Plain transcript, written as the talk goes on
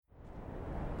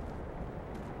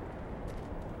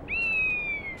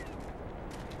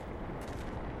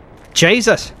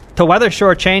Jesus, the weather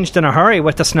sure changed in a hurry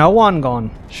with the snow one gone.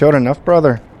 Sure enough,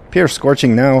 brother. Pure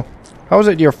scorching now. How's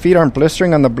it your feet aren't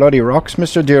blistering on the bloody rocks,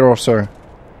 Mr. Jiro, sir?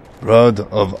 Blood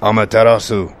of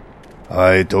Amaterasu.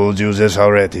 I told you this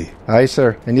already. Aye,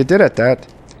 sir, and you did at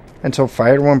that. And so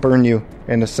fire won't burn you,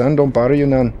 and the sun don't bother you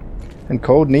none. And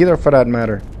cold neither, for that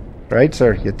matter. Right,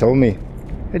 sir, you told me.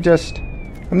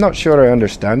 I'm not sure I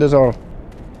understand is all.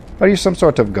 Are you some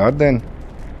sort of god, then?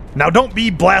 Now don't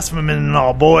be blaspheming and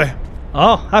all, boy.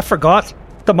 Oh, I forgot.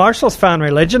 The marshal's found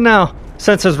religion now,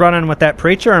 since he's running with that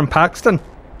preacher in Paxton.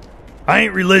 I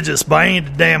ain't religious, but I ain't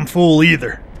a damn fool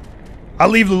either. I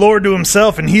leave the Lord to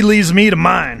himself, and he leaves me to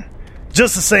mine.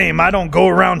 Just the same, I don't go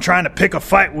around trying to pick a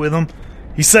fight with him.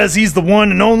 He says he's the one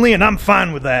and only, and I'm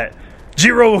fine with that.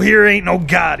 Jiro here ain't no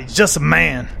god, he's just a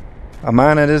man. A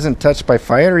man that isn't touched by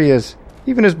fire, he is.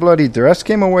 Even his bloody dress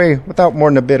came away without more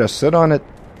than a bit of soot on it.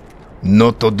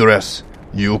 Not a dress,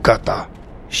 yukata.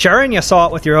 Sure, and you saw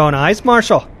it with your own eyes,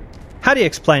 Marshal. How do you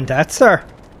explain that, sir?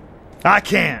 I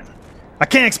can't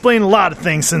explain a lot of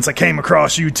things since I came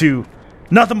across you two.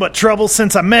 Nothing but trouble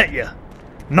since I met you.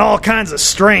 And all kinds of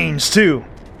strange, too.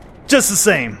 Just the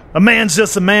same, a man's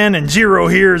just a man, and Jiro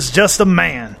here is just a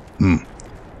man.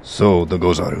 So, the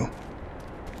Gozaru.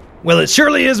 Well, it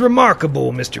surely is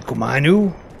remarkable, Mr.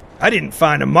 Kumainu. I didn't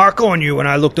find a mark on you when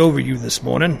I looked over you this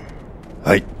morning.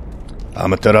 Hai.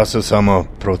 Amaterasu-sama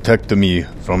protected me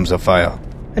from the fire.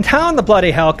 And how in the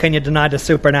bloody hell can you deny the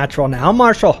supernatural now,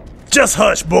 Marshal? Just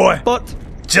hush, boy. But...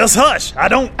 Just hush,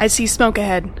 I see smoke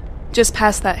ahead, just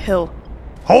past that hill.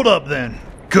 Hold up, then.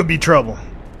 Could be trouble.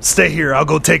 Stay here, I'll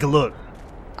go take a look.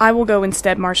 I will go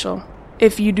instead, Marshal,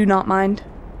 if you do not mind.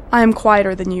 I am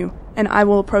quieter than you, and I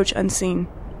will approach unseen.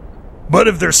 But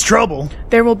if there's trouble...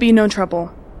 There will be no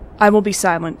trouble. I will be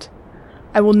silent.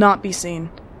 I will not be seen.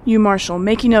 You, Marshal,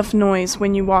 make enough noise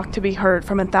when you walk to be heard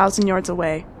from 1,000 yards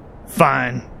away.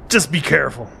 Fine. Just be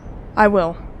careful. I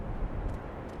will.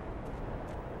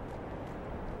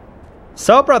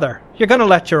 So, brother, you're gonna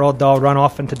let your old doll run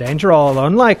off into danger all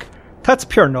alone, like? That's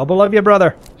pure noble of you,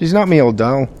 brother. She's not me old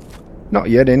doll. Not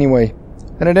yet, anyway.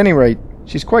 And at any rate,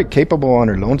 she's quite capable on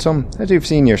her lonesome, as you've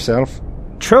seen yourself.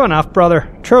 True enough, brother.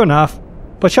 True enough.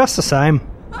 But just the same.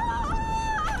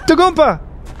 Tugumpa!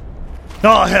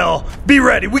 Oh, hell. Be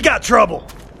ready. We got trouble.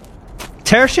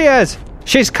 There she is.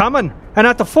 She's coming. And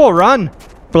at the full run.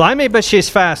 Blimey, but she's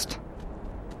fast.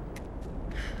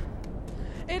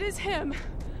 It is him.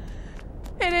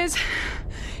 It is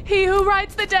he who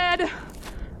rides the dead.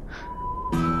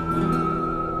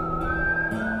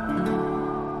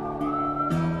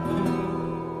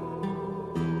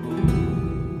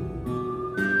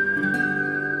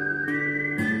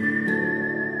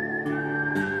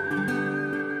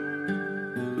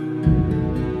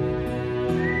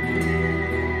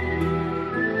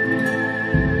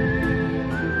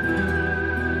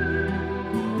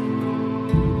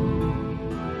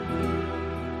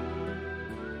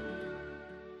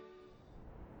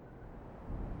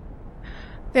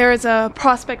 There is a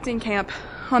prospecting camp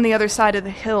on the other side of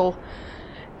the hill,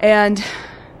 and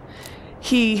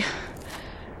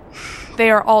they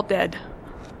are all dead.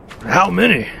 How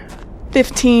many?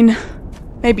 15,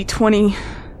 maybe 20,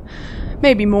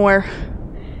 maybe more.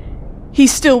 He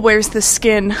still wears the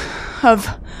skin of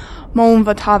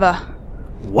Monvatava.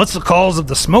 What's the cause of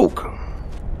the smoke?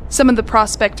 Some of the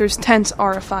prospectors' tents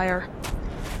are afire.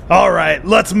 All right,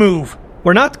 let's move.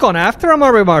 We're not going after him,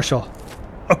 are we, Marshal?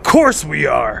 Of course we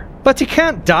are. But he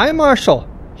can't die, Marshal.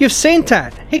 You've seen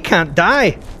that. He can't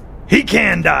die. He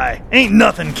can die. Ain't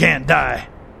nothing can't die.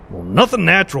 Well, nothing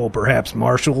natural, perhaps,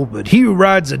 Marshal, but he who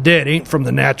rides the dead ain't from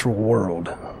the natural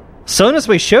world. Soon as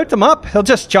we shoot him up, he'll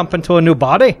just jump into a new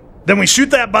body. Then we shoot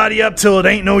that body up till it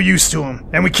ain't no use to him.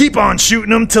 And we keep on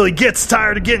shooting him till he gets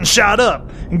tired of getting shot up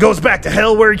and goes back to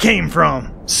hell where he came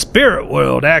from. Spirit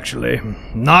world, actually.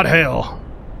 Not hell.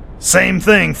 Same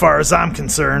thing, far as I'm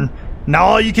concerned. Now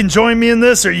all you can join me in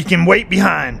this or you can wait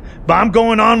behind. But I'm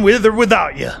going on with or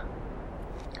without you.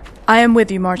 I am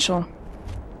with you, Marshal.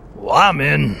 Well, I'm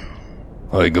in.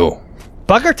 I go.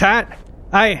 Bugger tat.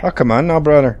 Oh, come on now,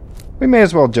 brother. We may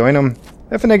as well join them.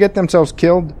 If they get themselves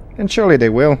killed, and surely they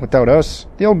will, without us.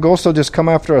 The old ghost will just come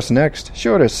after us next.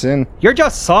 Sure as sin. You're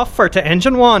just soft for to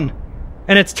engine one.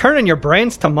 And it's turning your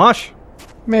brains to mush.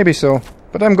 Maybe so.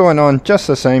 But I'm going on just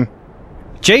the same.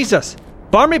 Jesus.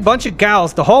 Barmy bunch of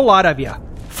gals, the whole lot of you.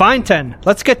 Fine 10.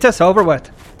 Let's get this over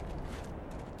with.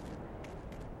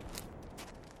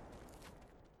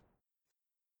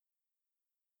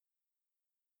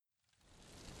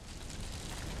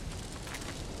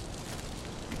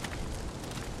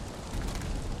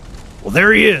 Well,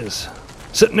 there he is,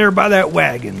 sitting there by that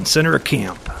wagon, center of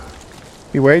camp.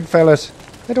 Beware, fellas.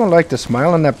 I don't like the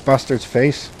smile on that bastard's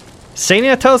face. Seen any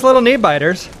of those little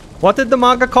knee-biters? What did the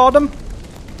manga call them?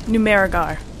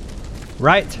 Numerigar.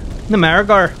 Right,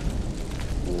 Numerigar.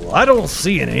 I don't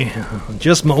see any.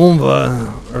 Just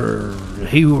Maumva, or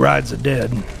he who rides the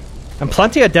dead. And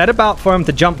plenty of dead about for him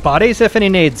to jump bodies if any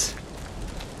needs.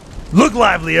 Look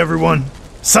lively, everyone.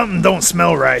 Something don't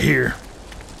smell right here.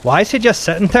 Why is he just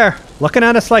sitting there, looking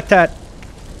at us like that?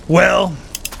 Well,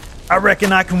 I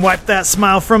reckon I can wipe that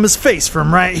smile from his face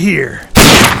from right here.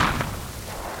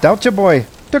 Doubt ya, boy.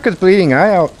 Took his bleeding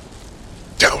eye out.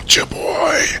 Doubt ya,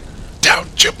 boy.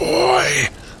 Doubt ya, boy.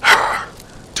 Ha!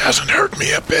 Doesn't hurt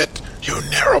me a bit, you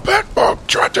narrowback bog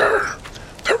trotter.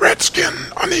 The redskin,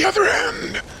 on the other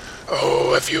hand.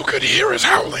 Oh, if you could hear his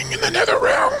howling in the nether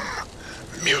realm.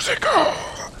 Musical.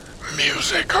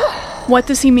 Musical. What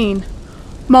does he mean?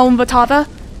 Maumvatava?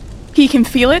 He can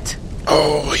feel it?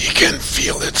 Oh, he can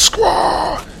feel it,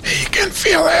 squaw. He can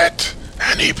feel it.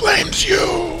 And he blames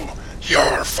you.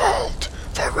 Your fault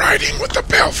for riding with the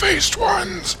pale-faced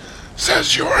ones.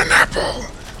 Says you're an apple,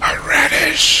 a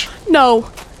radish. No.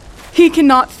 He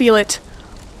cannot feel it.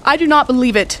 I do not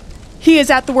believe it. He is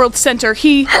at the world's center.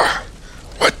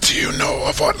 What do you know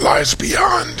of what lies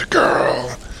beyond,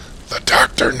 girl? The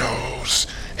doctor knows.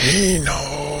 He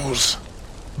knows.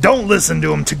 Don't listen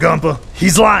to him, Tagumpa.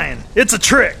 He's lying. It's a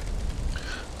trick.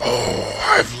 Oh,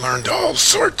 I've learned all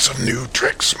sorts of new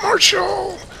tricks,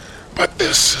 Marshal. But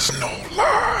this is no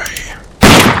lie.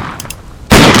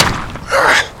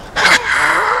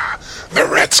 The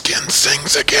redskin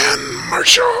sings again,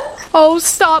 Marshal. Oh,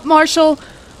 stop, Marshal.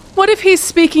 What if he's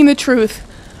speaking the truth?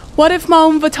 What if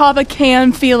Maumvatava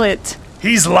can feel it?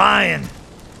 He's lying.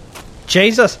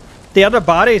 Jesus, the other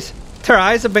bodies, their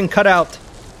eyes have been cut out.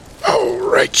 Oh,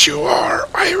 right you are,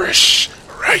 Irish.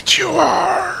 Right you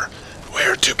are.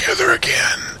 We're together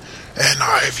again, and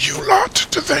I've you lot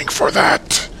to thank for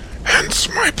that. Hence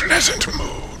my pleasant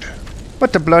mood.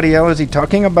 What the bloody hell is he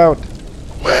talking about?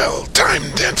 Well,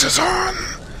 time dances on.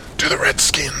 To the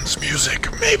Redskins' music,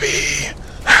 maybe.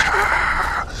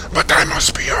 But I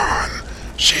must be on.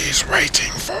 She's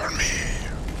waiting for me.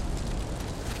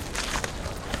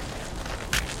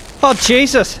 Oh,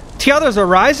 Jesus, the others are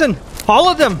rising. All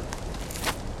of them.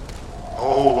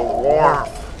 Oh, the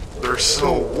warmth. They're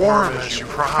so warm as you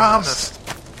promised.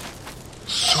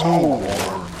 So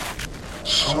warm.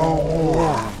 So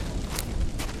warm.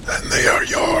 And they are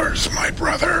yours, my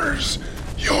brothers.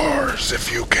 Yours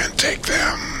if you can take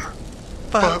them.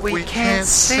 But we can't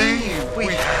see. We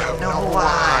have no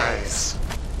eyes.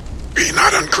 Be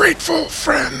not ungrateful,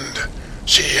 friend.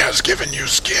 She has given you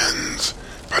skins.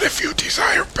 But if you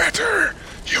desire better,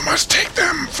 you must take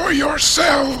them for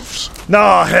yourselves.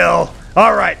 No, hell.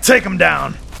 All right, take him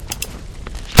down.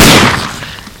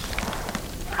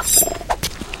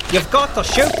 You've got to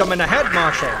shoot them in the head,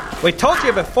 Marshal. We told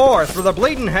you before, through the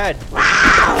bleeding head.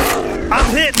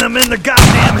 I'm hitting them in the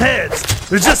goddamn heads.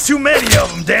 There's just too many of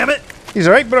them, damn it. He's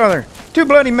right, brother. Too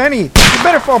bloody many. You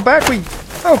better fall back.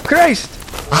 Oh, Christ.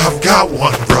 I've got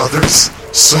one, brothers.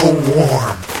 So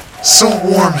warm. So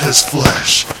warm his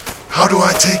flesh. How do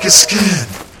I take his skin?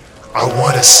 I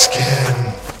want his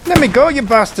skin. Let me go, you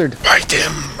bastard. Bite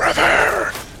him,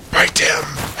 brother. Bite him,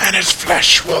 and his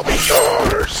flesh will be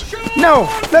yours. No,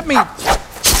 let me.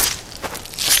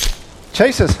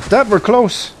 Chase us. That we're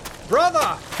close.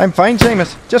 Brother! I'm fine,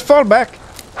 Seamus. Just fall back.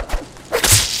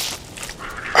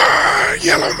 Ah,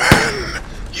 Yellow Man,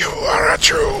 you are a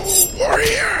true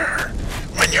warrior.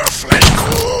 When your flesh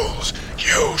cools,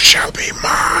 you shall be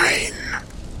mine.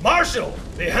 Marshal,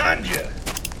 behind you.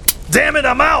 Damn it,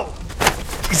 I'm out.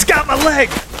 He's got my leg.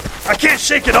 I can't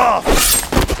shake it off.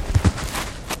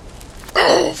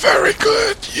 Oh, very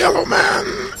good, Yellow Man.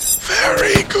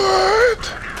 Very good.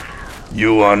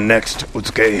 You are next,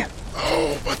 Utsuke.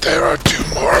 Oh, but there are two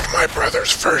more of my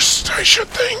brothers first, I should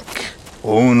think.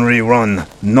 Only one,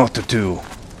 not two.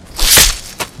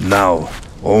 Now,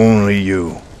 only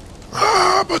you.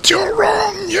 Ah, but you're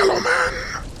wrong, Yellow Man.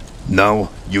 Now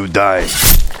you die.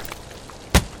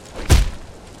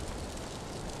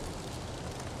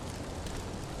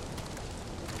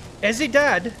 Is he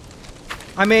dead?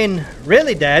 I mean,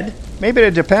 really dead? Maybe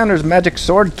the Japaner's magic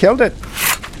sword killed it.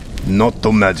 Not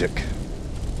the magic.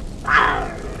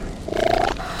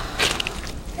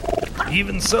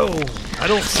 Even so, I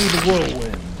don't see the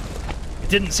whirlwind. It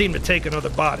didn't seem to take another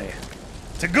body.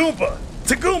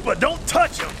 Tagumpa, don't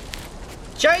touch him.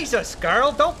 Jesus,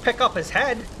 girl, don't pick up his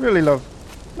head. Really, love.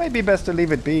 Might be best to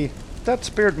leave it be. That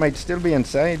spirit might still be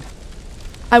inside.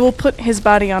 I will put his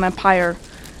body on a pyre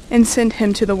and send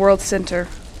him to the world center.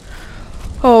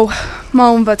 Oh,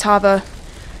 Maumvatava,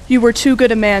 You were too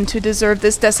good a man to deserve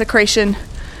this desecration.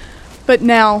 But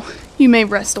now, you may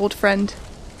rest, old friend.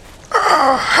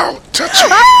 Ah, how touching!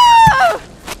 Ah!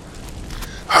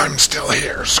 I'm still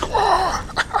here, squaw.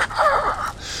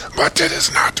 But it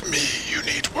is not me you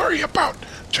need worry about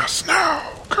just now,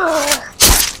 girl.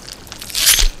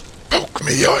 Poke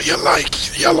me all you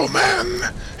like, yellow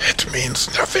man. It means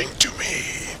nothing to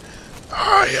me.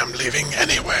 I am leaving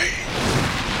anyway.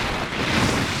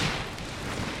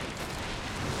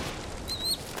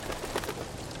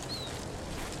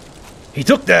 He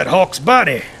took that hawk's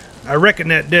body. I reckon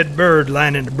that dead bird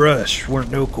lying in the brush weren't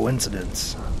no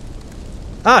coincidence.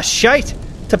 Ah, shite!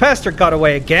 The bastard got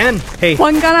away again. Hey.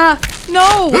 Wangara!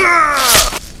 No!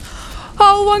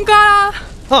 Oh, Wangara!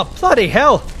 Oh, bloody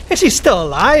hell! Is he still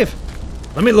alive?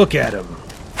 Let me look at him.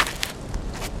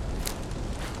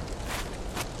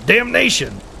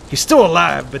 Damnation! He's still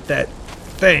alive, but that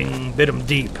thing bit him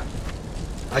deep.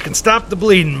 I can stop the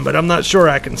bleeding, but I'm not sure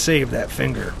I can save that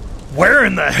finger. Where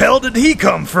in the hell did he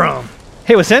come from?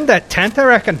 He was in that tent, I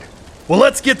reckon. Well,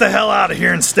 let's get the hell out of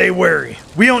here and stay wary.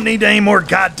 We don't need any more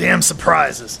goddamn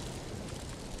surprises.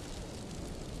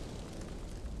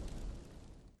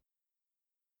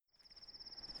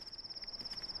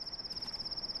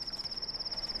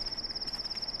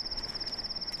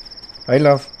 Hi,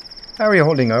 love. How are you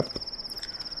holding up?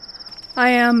 I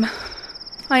am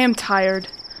tired.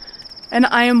 And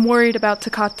I am worried about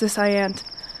Takata Sayant.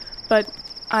 But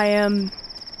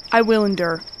I will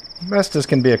endure. Best as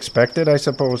can be expected, I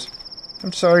suppose.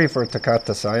 I'm sorry for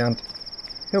Takata Sayant.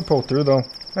 He'll pull through, though,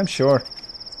 I'm sure.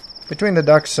 Between the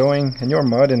ducks sowing and your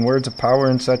mud and words of power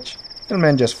and such, he'll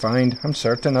mend just fine, I'm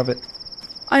certain of it.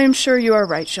 I am sure you are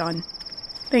right, Sean.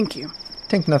 Thank you.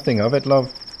 Think nothing of it,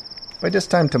 love. By this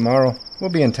time tomorrow, we'll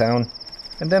be in town,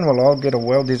 and then we'll all get a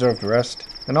well-deserved rest,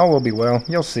 and all will be well,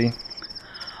 you'll see.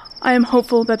 I am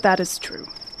hopeful that that is true.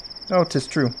 Oh, 'tis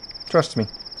true. Trust me.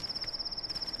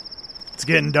 It's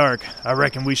getting dark. I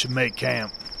reckon we should make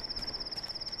camp.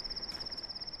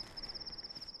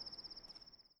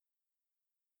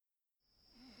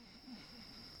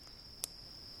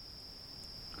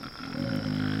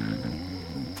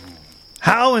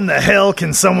 How in the hell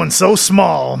can someone so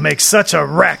small make such a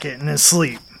racket in his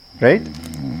sleep? Right?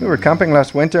 We were camping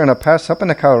last winter in a pass up in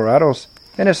the Colorados,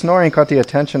 and his snoring caught the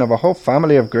attention of a whole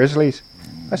family of grizzlies.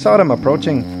 I saw them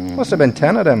approaching. Must have been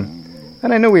 10 of them.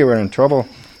 And I knew we were in trouble.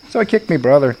 So I kicked me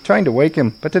brother, trying to wake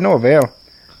him, but to no avail.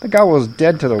 The guy was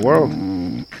dead to the world.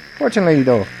 Fortunately,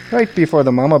 though, right before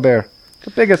the mama bear,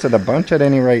 the biggest of the bunch at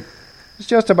any rate, was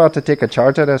just about to take a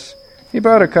charge at us, me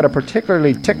brother cut a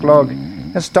particularly thick log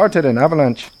and started an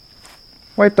avalanche.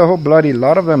 Wiped the whole bloody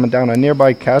lot of them down a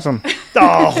nearby chasm.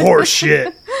 Aw,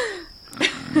 horseshit.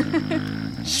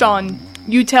 Sean,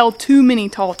 you tell too many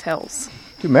tall tales.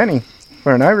 Too many?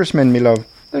 For an Irishman, me love,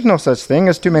 there's no such thing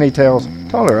as too many tales,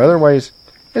 tall or otherwise.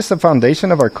 It's the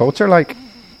foundation of our culture, like.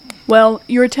 Well,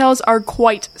 your tales are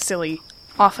quite silly,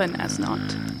 often as not.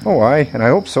 Oh, aye, and I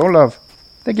hope so, love.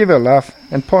 They give you a laugh,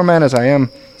 and poor man as I am,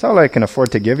 it's all I can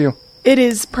afford to give you. It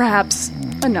is, perhaps,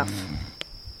 enough.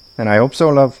 And I hope so,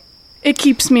 love. It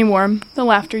keeps me warm, the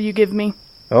laughter you give me.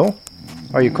 Oh?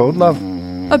 Are you cold, love?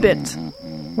 A bit.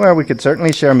 Well, we could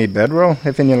certainly share me bedroll,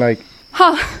 if you like.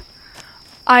 Ha!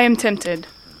 I am tempted,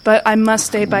 but I must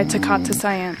stay by Takata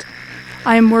Sayant.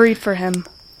 I am worried for him.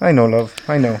 I know, love,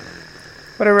 I know.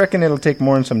 But I reckon it'll take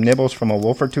more than some nibbles from a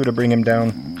wolf or two to bring him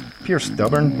down. Pure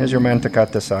stubborn is your man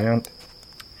Takata Sayant.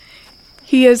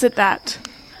 He is at that.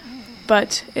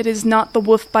 But it is not the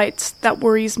wolf bites that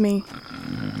worries me.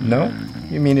 No?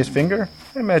 You mean his finger?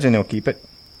 I imagine he'll keep it.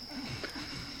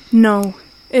 No,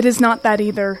 it is not that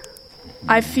either.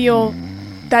 I feel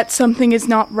that something is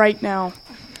not right now.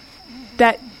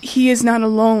 That he is not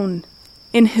alone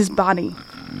in his body.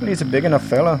 Well, he's a big enough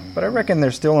fella, but I reckon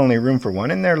there's still only room for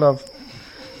one in there, love.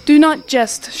 Do not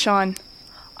jest, Sean.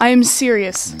 I am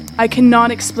serious. I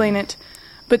cannot explain it,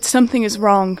 but something is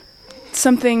wrong.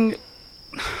 Something...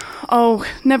 Oh,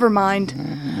 never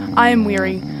mind. I am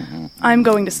weary. I am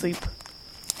going to sleep.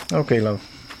 Okay, love.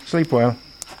 Sleep well.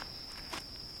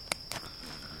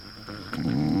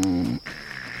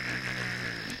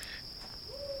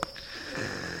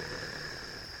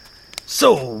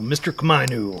 So, Mr.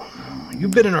 Kamainu,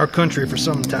 you've been in our country for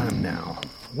some time now.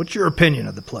 What's your opinion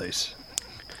of the place?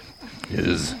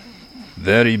 Is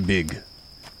very big.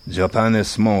 Japan is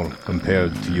small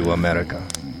compared to you, America.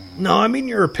 No, I mean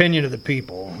your opinion of the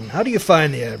people. How do you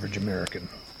find the average American?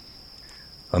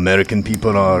 American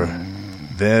people are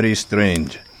very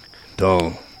strange.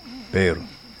 Tall, pale.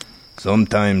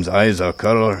 Sometimes eyes are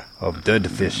color of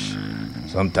dead fish.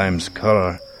 Sometimes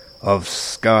color of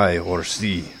sky or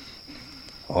sea.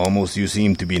 Almost you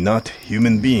seem to be not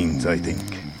human beings, I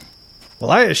think.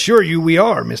 Well, I assure you we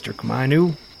are, Mr.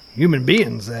 Kumainu. Human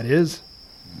beings, that is.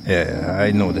 Yeah,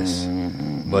 I know this.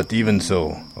 But even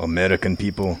so, American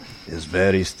people is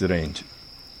very strange.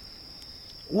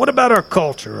 What about our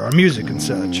culture, our music and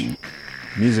such?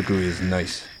 Musical is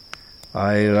nice.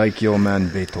 I like your man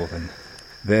Beethoven.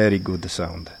 Very good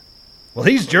sound. Well,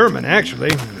 he's German,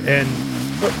 actually, and...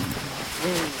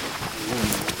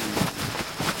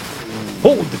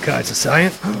 Hold the Kaiser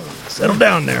Settle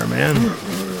down there, man.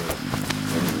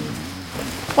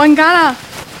 Wangara,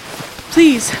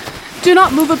 please, do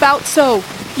not move about so.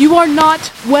 You are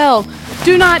not well.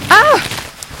 Do not... Ah!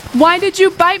 Why did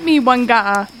you bite me,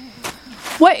 Wangara?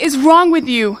 What is wrong with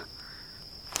you?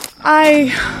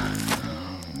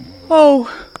 Oh,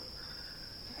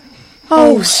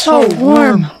 so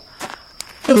warm.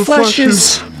 The flesh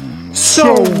is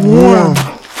so warm.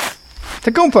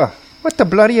 Tagumpa, what the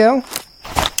bloody hell?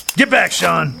 Get back,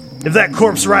 Sean. If that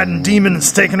corpse-riding demon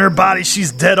is taking her body,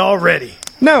 she's dead already.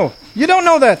 No, you don't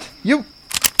know that. You...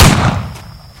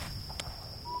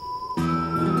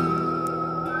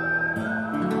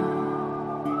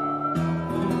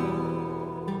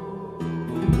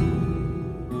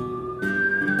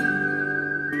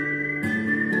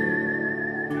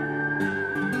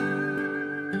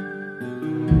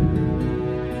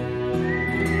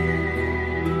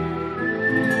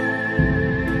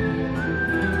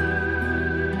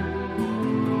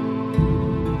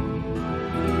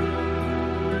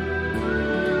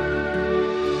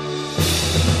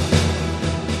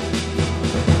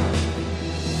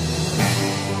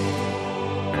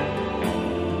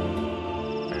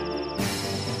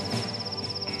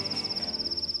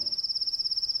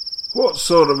 What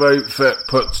sort of outfit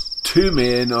puts two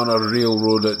men on a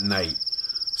railroad at night?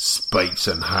 Spikes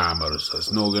and hammers.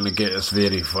 That's not going to get us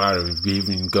very far if we've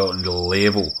even gotten to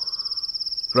level.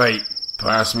 Right,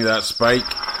 pass me that spike,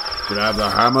 grab the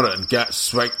hammer and get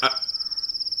swing.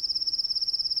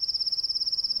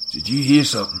 Did you hear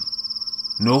something?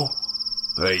 No?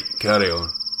 Right, carry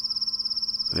on.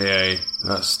 Yeah,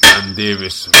 that's Stan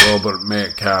Davis, Robert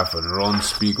Metcalf and Ron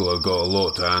Spiegel have got a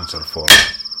lot to answer for.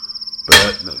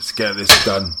 But let's get this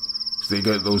done. Because they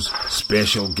got those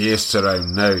special guests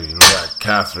around now. You know that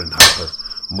Catherine Harper.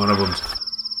 One of them's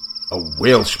a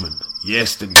Welshman,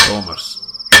 Yeston Thomas.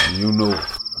 And you know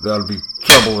there'll be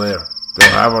trouble there. They'll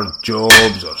have our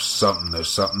jobs or something. There's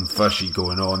something fishy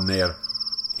going on there.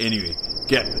 Anyway,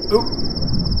 get... Oh,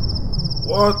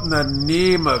 what in the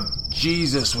name of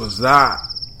Jesus was that?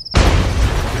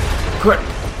 Quick!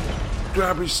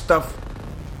 Grab his stuff.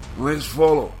 Let's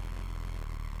follow.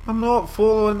 I'm not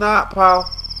following that, pal.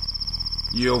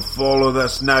 You'll follow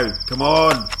this now. Come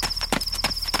on.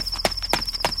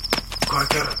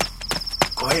 Quicker.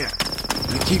 Quiet.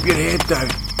 And keep your head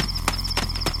down.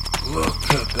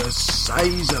 Look at the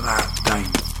size of that thing.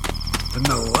 And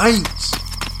the lights.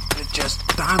 They're just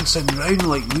dancing round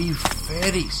like wee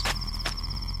fairies.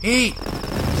 Hey,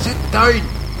 sit down.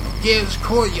 Get us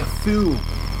caught, you fool.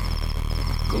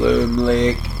 Gloom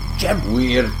Lake. Jim.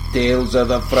 Weird Tales of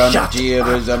the Frontier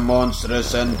is a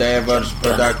Monstrous Endeavours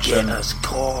production. Get us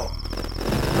caught.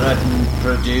 Written,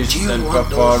 produced and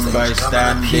performed by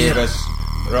Stan Davis,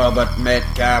 Robert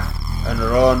Metcalf and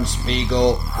Ron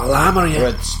Spiegel, I'll hammer you.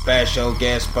 with special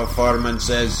guest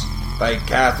performances by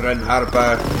Catherine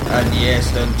Harper and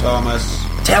Yeston Thomas.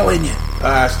 Telling you.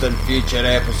 Past and future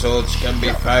episodes can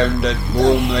be found at What's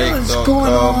going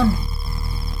gloomlake.com. on?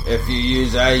 If you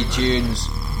use iTunes,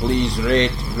 please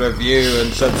rate, review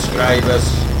and subscribe us.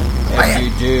 If you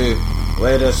do,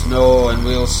 let us know and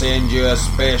we'll send you a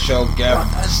special gift.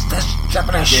 What is this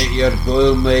gibberish? Get your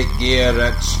Gloom Lake gear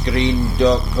at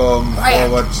screen.com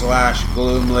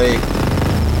 /Gloom Lake.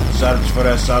 Search for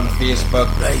us on Facebook.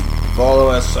 Right. Follow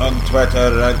us on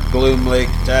Twitter at Gloom Lake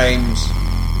Times.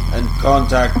 And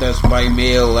contact us by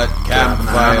mail at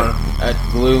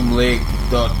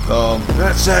campfire@gloomlake.com.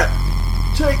 That's it.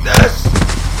 Take this.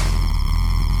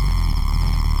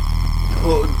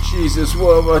 Oh, Jesus,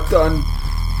 what have I done?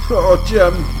 Oh,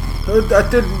 Jim, I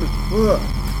didn't... What?